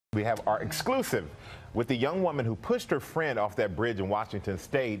We have our exclusive with the young woman who pushed her friend off that bridge in Washington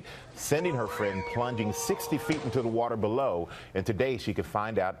State, sending her friend plunging 60 feet into the water below. And today she could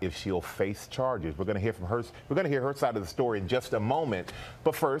find out if she'll face charges. We're going to hear from her. We're going to hear her side of the story in just a moment.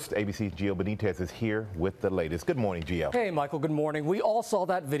 But first, ABC's Gio Benitez is here with the latest. Good morning, Gio. Hey, Michael. Good morning. We all saw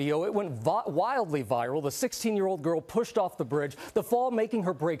that video. It went wildly viral. The 16-year-old girl pushed off the bridge, the fall making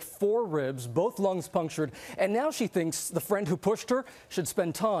her break 4 ribs, both lungs punctured. And now she thinks the friend who pushed her should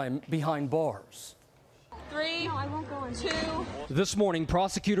spend time behind bars. 3, 2. This morning,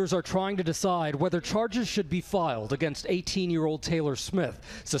 prosecutors are trying to decide whether charges should be filed against 18-year-old Taylor Smith,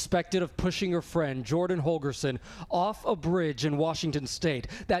 suspected of pushing her friend Jordan Holgerson off a bridge in Washington State.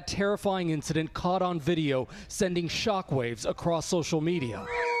 That terrifying incident caught on video, sending shockwaves across social media.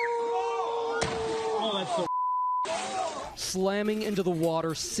 Oh, that's so Slamming into the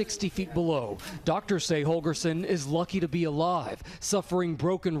water 60 feet below. Doctors say Holgerson is lucky to be alive, suffering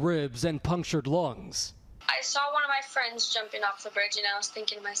broken ribs and punctured lungs. I saw one of my friends jumping off the bridge, and I was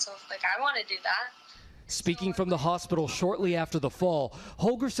thinking to myself, like, I want to do that. Speaking from the hospital shortly after the fall,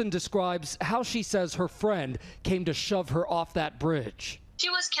 Holgerson describes how she says her friend came to shove her off that bridge. She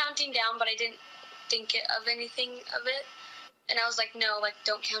was counting down, but I didn't think of anything of it. And I was like, no, like,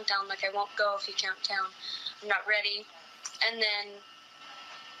 don't count down. Like, I won't go if you count down. I'm not ready. And then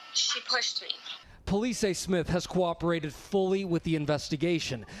she pushed me. Police say Smith has cooperated fully with the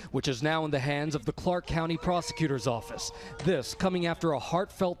investigation, which is now in the hands of the Clark County Prosecutor's Office. This coming after a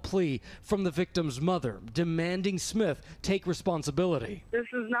heartfelt plea from the victim's mother, demanding Smith take responsibility. This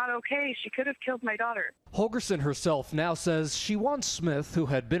is not okay. She could have killed my daughter. Holgerson herself now says she wants Smith, who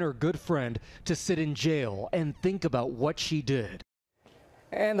had been her good friend, to sit in jail and think about what she did.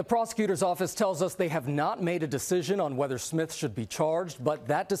 And the prosecutor's office tells us they have not made a decision on whether Smith should be charged, but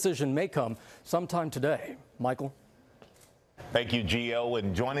that decision may come sometime today. Michael? Thank you, Gio.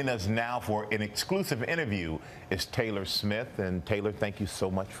 And joining us now for an exclusive interview is Taylor Smith. And Taylor, thank you so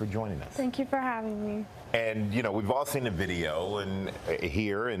much for joining us. Thank you for having me. And, you know, we've all seen the video and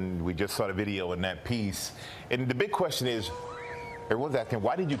here, and we just saw the video in that piece. And the big question is, everyone's asking,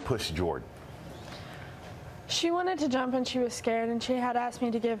 why did you push Jordan? She wanted to jump and she was scared, and she had asked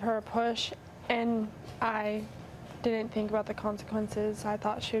me to give her a push, and I didn't think about the consequences. I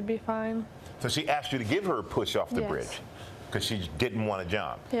thought she would be fine. So she asked you to give her a push off the Yes. bridge because she didn't want to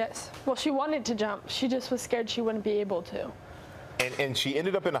jump. Yes. Well, she wanted to jump. She just was scared she wouldn't be able to. And she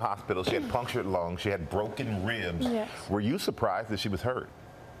ended up in the hospital. She had punctured lungs. She had broken ribs. Yes. Were you surprised that she was hurt?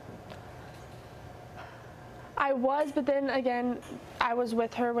 I was, but then again, I was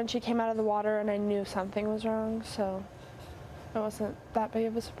with her when she came out of the water, and I knew something was wrong, so it wasn't that big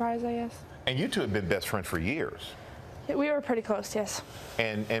of a surprise, I guess. And you two have been best friends for years. Yeah, we were pretty close, yes.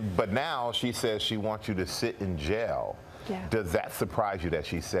 But now she says she wants you to sit in jail. Yeah. Does that surprise you that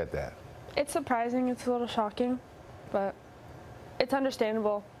she said that? It's surprising. It's a little shocking, but it's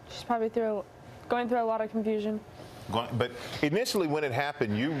understandable. She's probably going through a lot of confusion. But initially, when it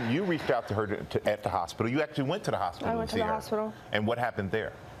happened, you reached out to her at the hospital. You actually went to the hospital. I went to the hospital. And what happened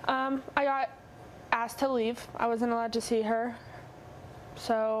there? I got asked to leave. I wasn't allowed to see her,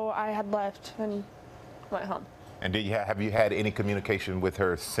 so I had left and went home. And have you had any communication with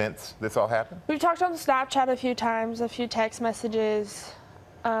her since this all happened? We've talked on Snapchat a few times, a few text messages.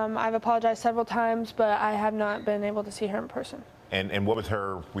 I've apologized several times, but I have not been able to see her in person. And what was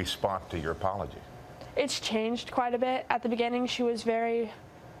her response to your apology? It's changed quite a bit. At the beginning, she was very,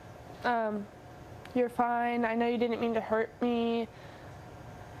 you're fine. I know you didn't mean to hurt me.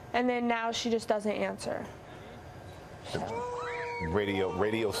 And then now she just doesn't answer. So.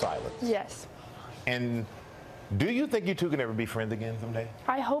 Radio silence. Yes. And do you think you two can ever be friends again someday?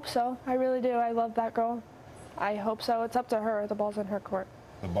 I hope so. I really do. I love that girl. I hope so. It's up to her. The ball's in her court.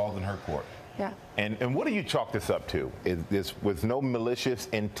 The ball's in her court. Yeah. And what do you chalk this up to? This was no malicious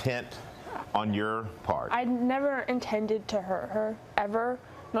intent on your part? I never intended to hurt her, ever,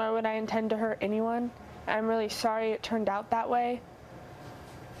 nor would I intend to hurt anyone. I'm really sorry it turned out that way,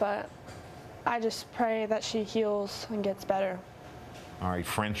 but I just pray that she heals and gets better. All right,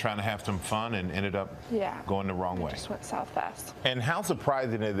 friends trying to have some fun and ended up going the wrong way. Just went south fast. And how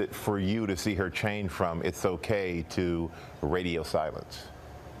surprising is it for you to see her change from it's okay to radio silence?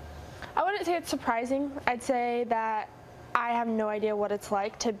 I wouldn't say it's surprising. I'd say that I have no idea what it's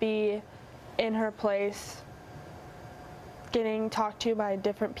like to be in her place, getting talked to by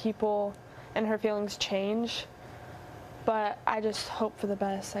different people, and her feelings change. But I just hope for the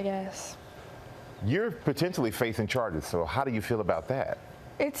best, I guess. You're potentially facing charges, so how do you feel about that?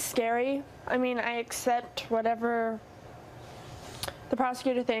 It's scary. I mean, I accept whatever the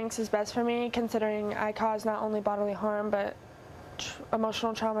prosecutor thinks is best for me, considering I caused not only bodily harm, but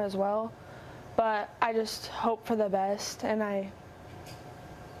emotional trauma as well. But I just hope for the best, and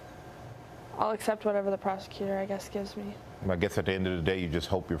I'll accept whatever the prosecutor, I guess, gives me. I guess at the end of the day, you just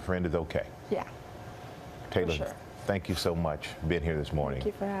hope your friend is okay. Yeah. Taylor, sure. Thank you so much for being here this morning.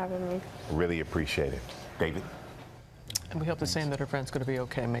 Thank you for having me. Really appreciate it. David? And we hope the same, that her friend's going to be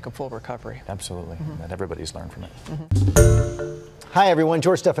okay and make a full recovery. Absolutely. That everybody's learned from it. Hi, everyone.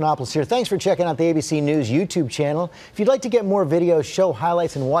 George Stephanopoulos here. Thanks for checking out the ABC News YouTube channel. If you'd like to get more videos, show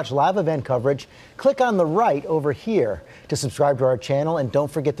highlights, and watch live event coverage, click on the right over here to subscribe to our channel. And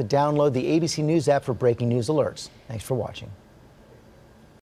don't forget to download the ABC News app for breaking news alerts. Thanks for watching.